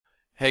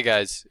Hey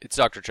guys, it's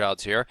Dr.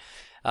 Childs here.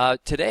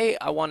 Today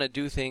I want to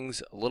do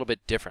things a little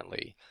bit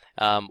differently.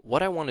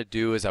 What I want to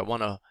do is I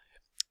want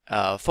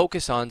to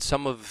focus on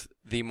some of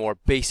the more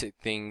basic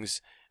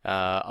things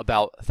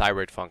about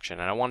thyroid function,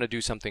 and I want to do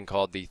something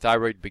called the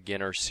Thyroid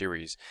Beginner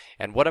Series.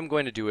 And what I'm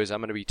going to do is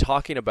I'm going to be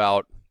talking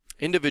about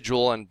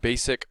individual and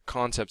basic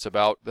concepts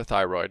about the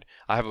thyroid.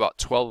 I have about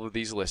 12 of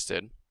these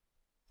listed.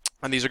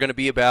 And these are going to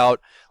be about,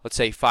 let's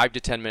say, 5 to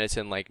 10 minutes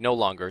in length, no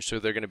longer. So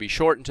they're going to be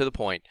short and to the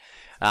point.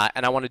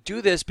 And I want to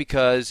do this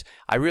because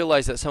I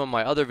realize that some of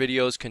my other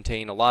videos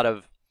contain a lot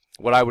of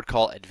what I would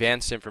call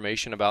advanced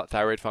information about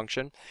thyroid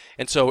function.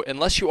 And so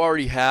unless you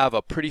already have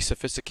a pretty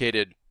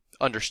sophisticated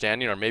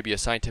understanding or maybe a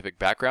scientific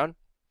background,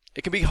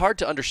 it can be hard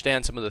to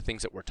understand some of the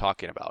things that we're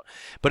talking about.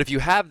 But if you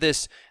have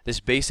this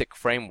basic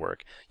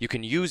framework, you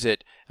can use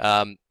it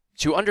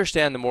to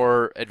understand the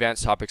more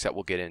advanced topics that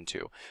we'll get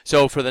into.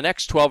 So for the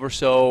next 12 or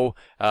so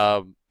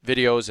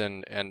videos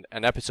and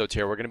episodes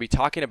here, we're going to be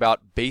talking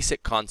about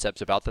basic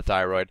concepts about the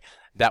thyroid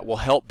that will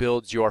help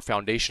build your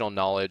foundational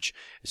knowledge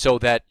so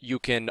that you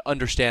can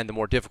understand the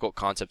more difficult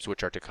concepts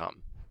which are to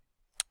come.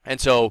 And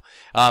so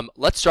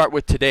let's start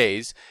with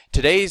today's.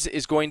 Today's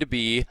is going to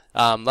be,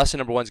 lesson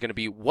number 1 is going to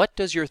be, what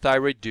does your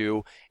thyroid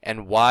do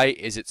and why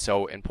is it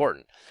so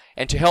important?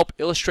 And to help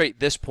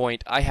illustrate this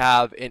point, I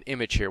have an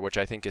image here which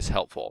I think is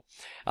helpful.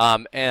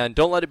 And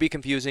don't let it be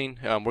confusing.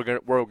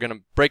 We're gonna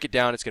break it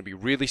down. It's going to be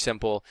really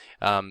simple,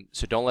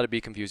 so don't let it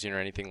be confusing or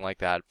anything like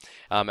that.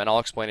 And I'll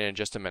explain it in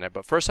just a minute.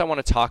 But first I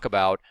want to talk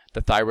about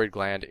the thyroid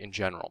gland in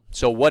general.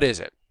 So what is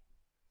it?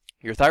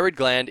 Your thyroid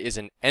gland is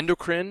an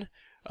endocrine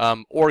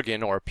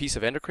organ or a piece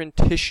of endocrine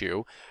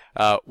tissue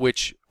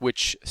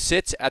which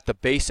sits at the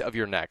base of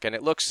your neck, and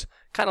it looks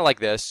kind of like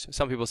this.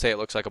 Some people say it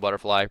looks like a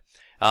butterfly,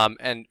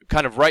 and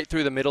kind of right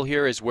through the middle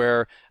here is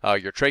where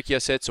your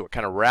trachea sits, so it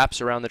kind of wraps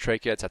around the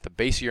trachea. It's at the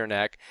base of your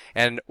neck,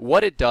 and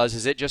what it does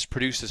is it just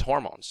produces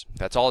hormones.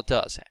 That's all it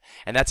does,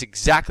 and that's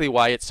exactly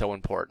why it's so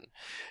important.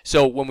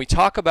 So when we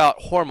talk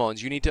about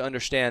hormones, you need to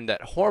understand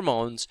that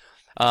hormones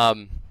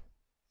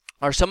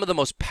are some of the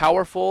most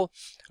powerful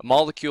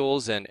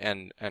molecules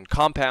and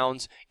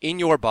compounds in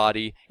your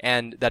body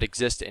and that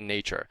exist in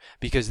nature.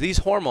 Because these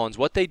hormones,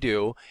 what they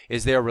do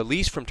is they are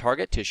released from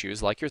target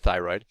tissues like your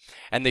thyroid,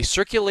 and they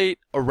circulate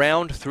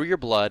around through your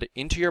blood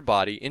into your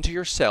body, into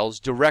your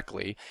cells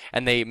directly,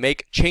 and they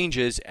make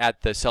changes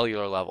at the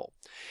cellular level.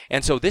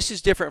 And so this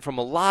is different from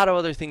a lot of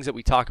other things that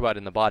we talk about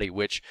in the body,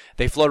 which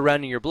they float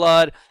around in your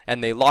blood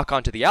and they lock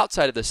onto the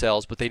outside of the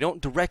cells, but they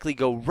don't directly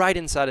go right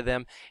inside of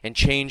them and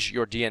change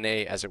your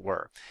DNA, as it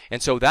were.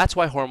 And so that's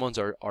why hormones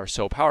are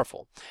so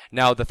powerful.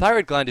 Now, the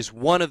thyroid gland is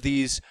one of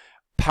these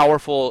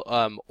powerful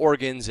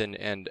organs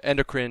and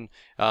endocrine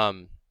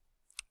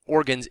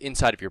organs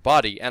inside of your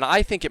body, and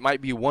I think it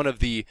might be one of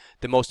the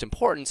most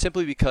important,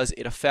 simply because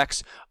it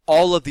affects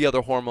all of the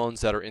other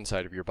hormones that are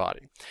inside of your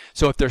body.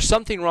 So if there's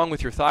something wrong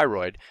with your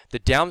thyroid, the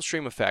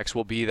downstream effects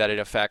will be that it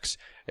affects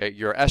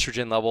your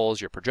estrogen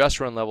levels, your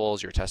progesterone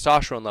levels, your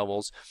testosterone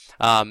levels,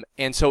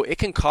 and so it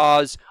can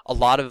cause a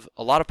lot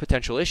of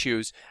potential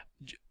issues,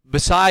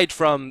 aside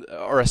from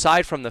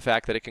the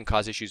fact that it can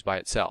cause issues by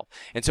itself.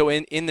 And so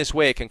in this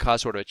way, it can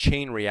cause sort of a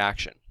chain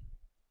reaction.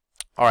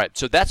 All right,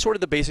 so that's sort of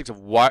the basics of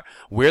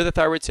where the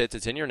thyroid sits.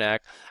 It's in your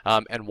neck,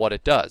 and what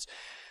it does.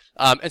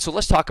 And so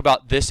let's talk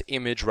about this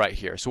image right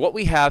here. So what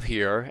we have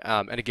here,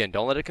 and again,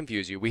 don't let it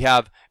confuse you. We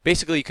have,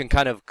 basically, you can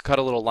kind of cut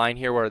a little line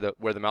here where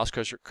the mouse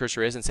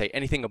cursor is and say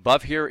anything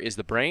above here is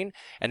the brain,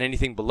 and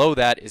anything below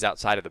that is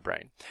outside of the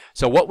brain.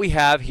 So what we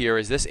have here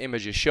is this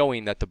image is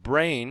showing that the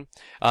brain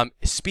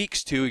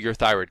speaks to your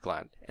thyroid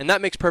gland. And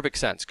that makes perfect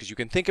sense, because you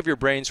can think of your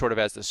brain sort of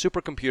as the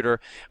supercomputer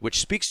which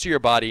speaks to your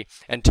body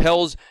and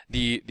tells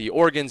the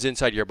organs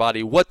inside your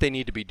body what they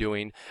need to be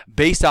doing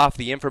based off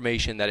the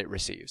information that it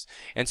receives.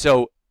 And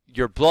so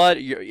your blood,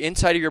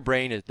 inside of your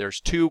brain, there's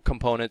two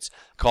components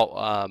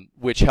called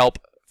which help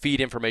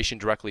feed information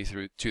directly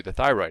through to the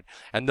thyroid,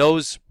 and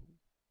those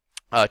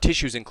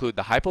tissues include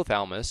the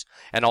hypothalamus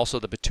and also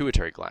the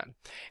pituitary gland.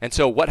 And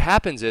so what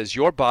happens is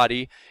your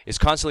body is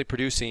constantly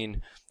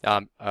producing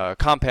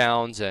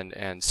compounds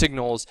and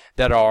signals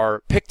that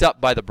are picked up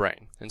by the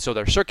brain, and so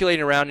they're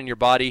circulating around in your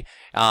body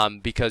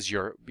because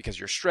you're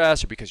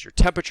stressed, or because your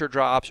temperature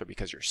drops, or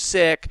because you're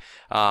sick,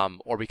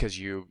 or because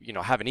you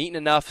haven't eaten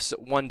enough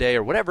one day,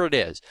 or whatever it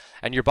is,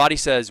 and your body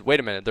says, wait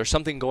a minute, there's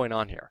something going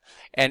on here,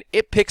 and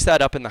it picks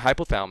that up in the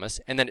hypothalamus,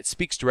 and then it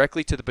speaks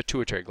directly to the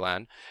pituitary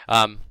gland,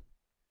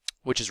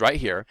 which is right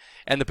here,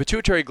 and the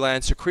pituitary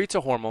gland secretes a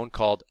hormone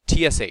called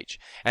TSH.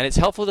 And it's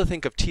helpful to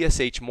think of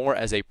TSH more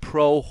as a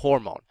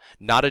pro-hormone,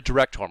 not a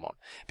direct hormone,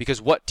 because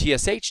what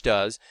TSH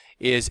does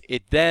is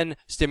it then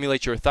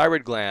stimulates your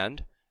thyroid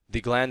gland,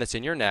 the gland that's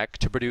in your neck,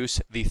 to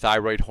produce the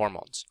thyroid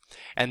hormones.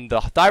 And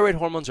the thyroid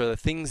hormones are the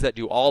things that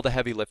do all the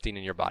heavy lifting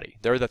in your body.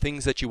 They're the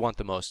things that you want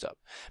the most of,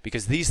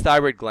 because these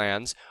thyroid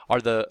glands are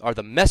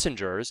the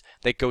messengers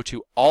that go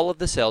to all of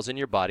the cells in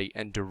your body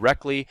and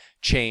directly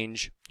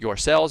change your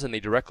cells, and they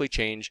directly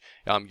change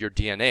your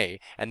DNA,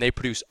 and they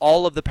produce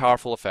all of the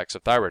powerful effects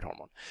of thyroid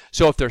hormone.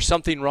 So if there's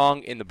something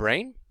wrong in the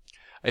brain,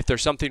 if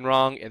there's something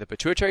wrong in the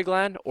pituitary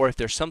gland or if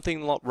there's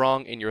something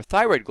wrong in your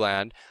thyroid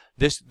gland,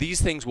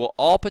 these things will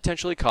all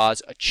potentially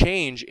cause a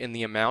change in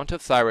the amount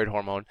of thyroid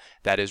hormone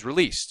that is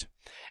released.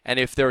 And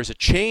if there is a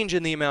change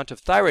in the amount of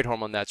thyroid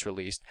hormone that's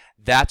released,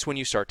 that's when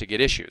you start to get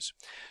issues.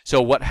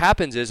 So what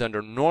happens is,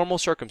 under normal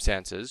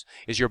circumstances,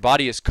 is your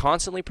body is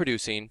constantly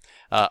producing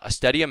a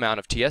steady amount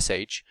of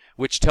TSH,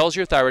 which tells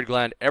your thyroid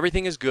gland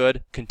everything is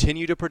good,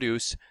 continue to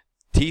produce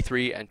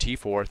T3 and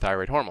T4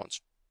 thyroid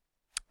hormones.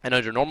 And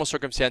under normal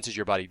circumstances,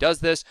 your body does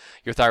this.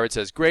 Your thyroid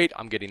says, great,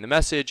 I'm getting the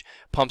message,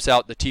 pumps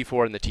out the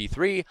T4 and the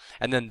T3,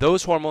 and then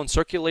those hormones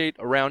circulate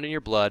around in your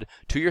blood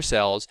to your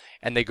cells,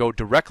 and they go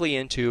directly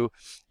into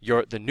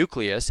the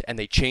nucleus, and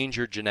they change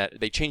your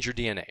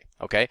DNA,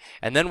 okay?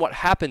 And then what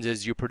happens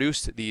is you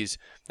produce these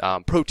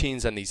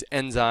proteins and these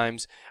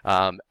enzymes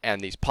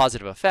and these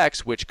positive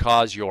effects, which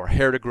cause your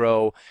hair to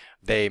grow.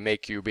 They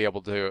make you be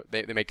able to,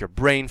 they make your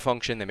brain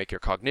function, they make your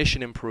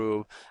cognition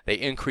improve, they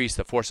increase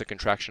the force of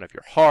contraction of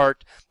your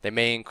heart, they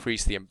may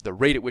increase the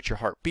rate at which your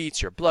heart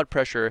beats, your blood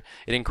pressure,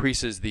 it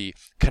increases the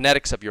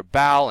kinetics of your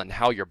bowel and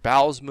how your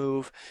bowels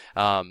move,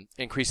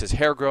 increases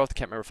hair growth,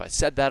 can't remember if I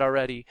said that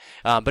already,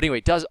 but anyway,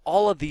 it does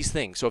all of these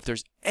things. So if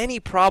there's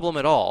any problem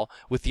at all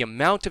with the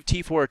amount of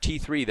T4 or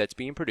T3 that's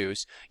being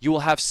produced, you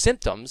will have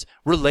symptoms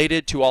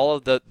related to all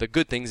of the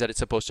good things that it's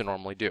supposed to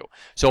normally do.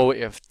 So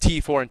if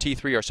T4 and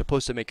T3 are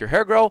supposed to make your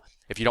hair grow,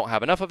 if you don't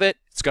have enough of it,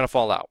 it's going to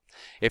fall out.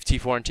 If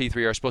T4 and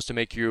T3 are supposed to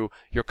make your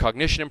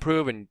cognition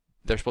improve and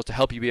they're supposed to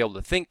help you be able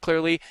to think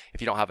clearly,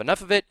 if you don't have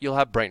enough of it, you'll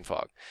have brain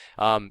fog.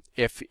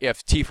 If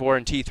T4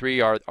 and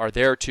T3 are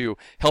there to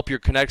help your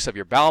kinetics of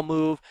your bowel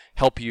move,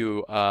 help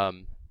you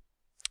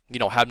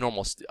have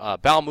normal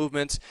bowel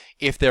movements.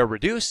 If they're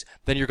reduced,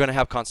 then you're going to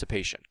have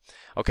constipation.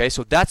 Okay,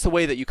 so that's the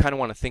way that you kind of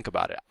want to think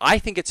about it. I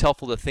think it's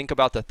helpful to think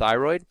about the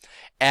thyroid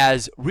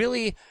as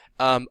really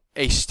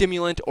a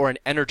stimulant or an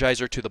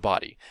energizer to the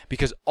body,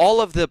 because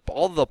all of the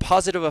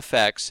positive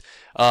effects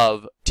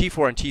of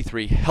T4 and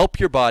T3 help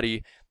your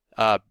body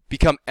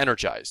become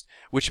energized,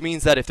 which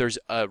means that if there's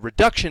a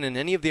reduction in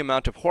any of the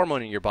amount of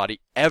hormone in your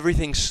body,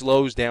 everything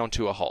slows down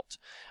to a halt.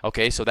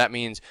 Okay, so that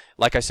means,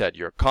 like I said,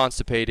 you're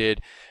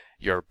constipated,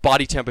 your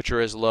body temperature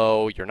is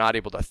low, you're not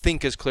able to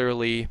think as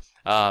clearly,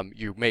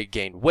 you may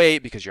gain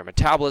weight because your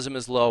metabolism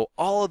is low.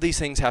 All of these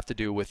things have to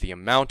do with the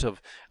amount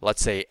of,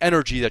 let's say,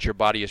 energy that your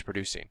body is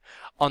producing.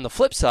 On the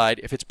flip side,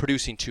 if it's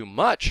producing too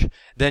much,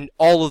 then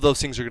all of those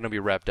things are going to be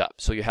revved up.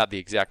 So you have the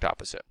exact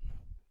opposite.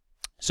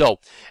 So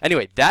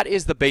anyway, that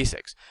is the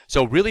basics.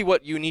 So really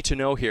what you need to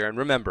know here and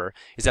remember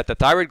is that the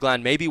thyroid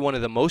gland may be one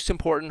of the most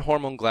important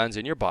hormone glands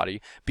in your body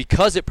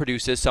because it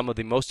produces some of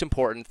the most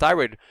important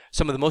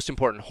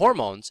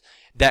hormones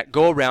that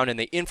go around and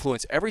they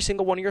influence every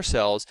single one of your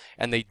cells,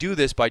 and they do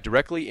this by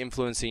directly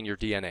influencing your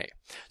DNA.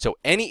 So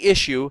any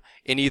issue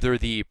in either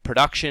the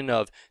production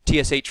of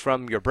TSH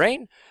from your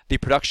brain, the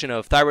production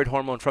of thyroid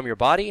hormone from your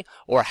body,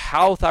 or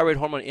how thyroid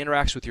hormone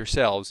interacts with your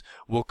cells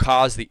will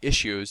cause the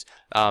issues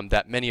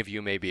that many of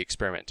you may be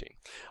experimenting.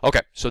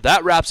 Okay, so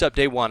that wraps up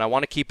day one. I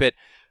want to keep it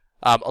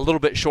a little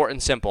bit short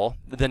and simple.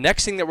 The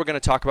next thing that we're going to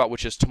talk about,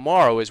 which is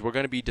tomorrow, is we're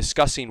going to be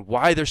discussing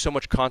why there's so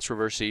much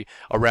controversy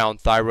around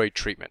thyroid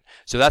treatment.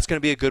 So that's going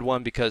to be a good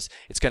one because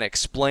it's going to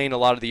explain a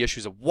lot of the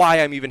issues of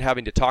why I'm even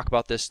having to talk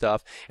about this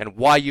stuff and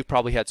why you've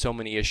probably had so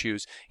many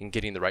issues in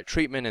getting the right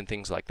treatment and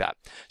things like that.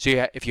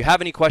 So if you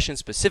have any questions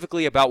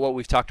specifically about what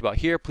we've talked about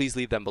here, please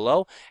leave them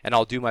below and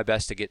I'll do my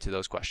best to get to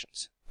those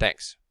questions.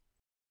 Thanks.